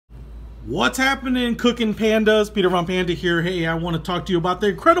What's happening, cooking pandas? Peter von Panda here. Hey, I want to talk to you about the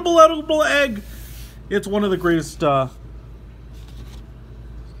incredible edible egg. It's one of the greatest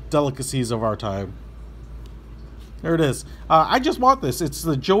delicacies of our time. There it is. I just bought this. It's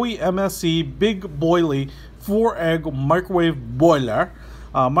the Joie MSC Big Boiley 4-egg microwave boiler.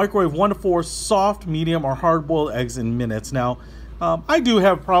 Microwave 1 to 4 soft, medium, or hard-boiled eggs in minutes. Now, I do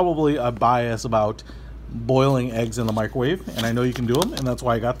have probably a bias about boiling eggs in the microwave, and I know you can do them, and that's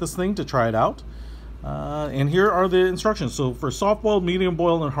why I got this thing to try it out. And here are the instructions. So for soft boiled, medium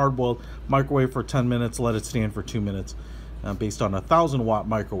boiled, and hard boiled, microwave for 10 minutes, let it stand for 2 minutes, based on a 1,000-watt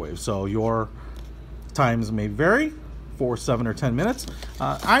microwave. So your times may vary for 7 or 10 minutes.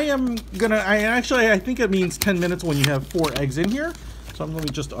 I think it means 10 minutes when you have 4 eggs in here. So let me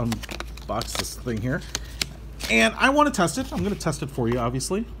just unbox this thing here. And I want to test it. I'm going to test it for you,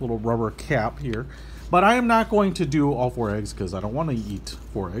 obviously. Little rubber cap here. But I am not going to do all 4 eggs because I don't want to eat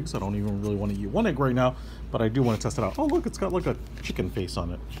 4 eggs. I don't even really want to eat 1 egg right now, but I do want to test it out. Oh, look, it's got like a chicken face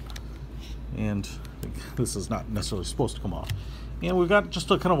on it. And this is not necessarily supposed to come off. And we've got just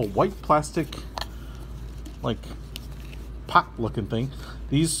a kind of a white plastic, like, pot looking thing.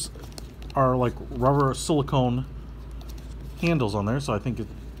 These are like rubber silicone handles on there, so I think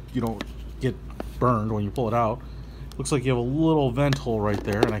you don't get burned when you pull it out. Looks like you have a little vent hole right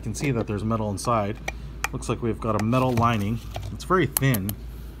there, and I can see that there's metal inside. Looks like we've got a metal lining. It's very thin.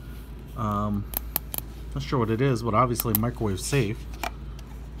 Not sure what it is, but obviously microwave safe.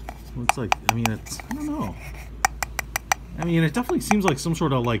 Looks like, I don't know. It definitely seems like some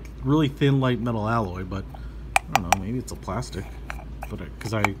sort of like really thin light metal alloy, but I don't know, maybe it's a plastic. But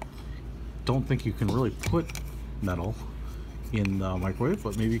because I don't think you can really put metal in the microwave,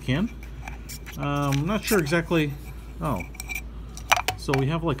 but maybe you can. I'm not sure exactly. Oh, so we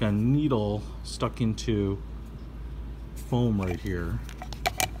have like a needle stuck into foam right here,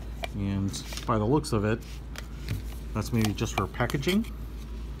 and by the looks of it, that's maybe just for packaging,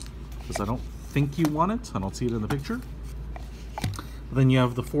 because I don't think you want it. I don't see it in the picture. Then you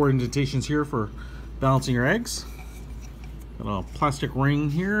have the 4 indentations here for balancing your eggs. Got a plastic ring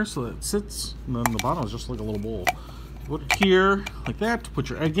here so that it sits, and then the bottom is just like a little bowl. Put it here like that, put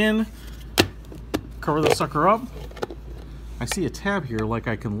your egg in, cover the sucker up. I see a tab here, like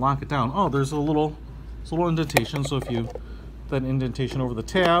I can lock it down. Oh, there's a little indentation, so if you put that indentation over the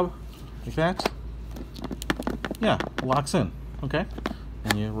tab, like that, yeah, it locks in, okay?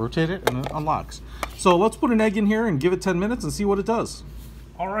 And you rotate it and it unlocks. So let's put an egg in here and give it 10 minutes and see what it does.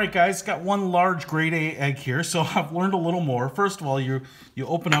 All right, guys, got one large grade A egg here, so I've learned a little more. First of all, you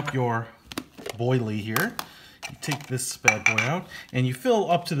open up your boilie here. You take this bad boy out, and you fill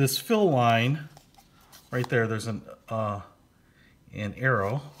up to this fill line. Right there, there's an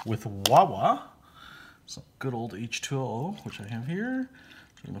arrow with Wawa. Some good old H2O, which I have here.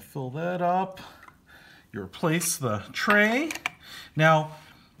 So I'm gonna fill that up. You replace the tray. Now,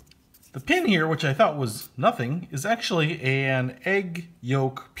 the pin here, which I thought was nothing, is actually an egg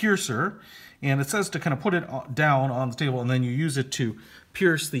yolk piercer. And it says to kind of put it down on the table, and then you use it to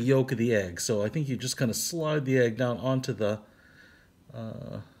pierce the yolk of the egg. So I think you just kind of slide the egg down onto the,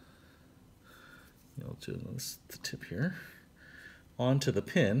 to the tip here, onto the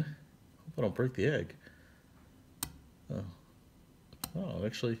pin. Hope I don't break the egg. Oh, it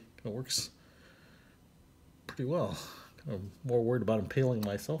actually kind of works pretty well. Kind of more worried about impaling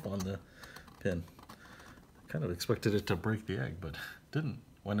myself on the pin. Kind of expected it to break the egg, but didn't.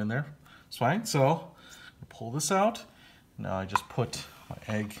 Went in there. It's fine. So I pull this out. Now I just put my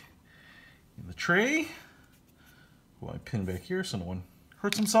egg in the tray. Put my pin back here so no one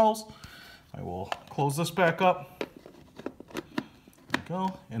hurts themselves. I will close this back up. There we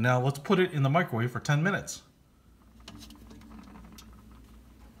go. And now let's put it in the microwave for 10 minutes.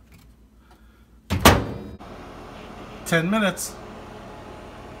 "10 minutes.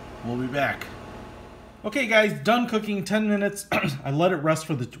 We'll be back." Okay, guys, done cooking, 10 minutes. I let it rest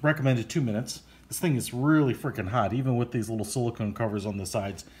for the recommended 2 minutes. This thing is really freaking hot. Even with these little silicone covers on the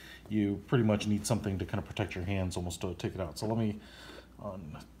sides, you pretty much need something to kind of protect your hands almost to take it out. So let me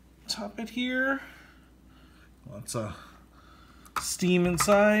top it here. Lots of steam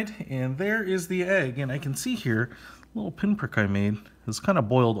inside, and there is the egg. And I can see here, a little pinprick I made is kind of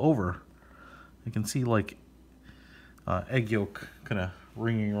boiled over. You can see like egg yolk kind of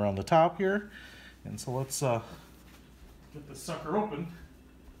ringing around the top here. And so let's get this sucker open,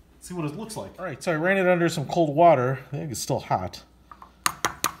 see what it looks like. All right, so I ran it under some cold water. The egg is still hot.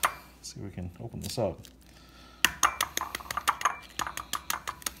 Let's see if we can open this up.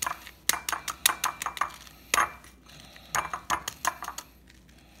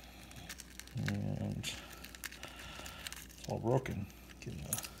 And it's all broken. Getting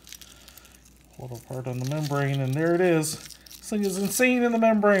the pull it apart on the membrane, and there it is. This thing is insane in the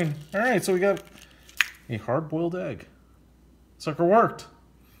membrane. All right, so we got a hard-boiled egg. Sucker worked.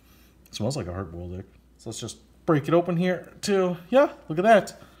 It smells like a hard-boiled egg. So let's just break it open here too. Yeah, look at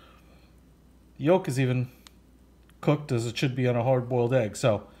that. The yolk is even cooked as it should be on a hard-boiled egg.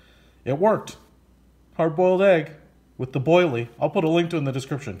 So it worked. Hard-boiled egg with the Boiley. I'll put a link to it in the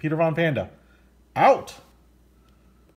description. Peter Von Panda. Out.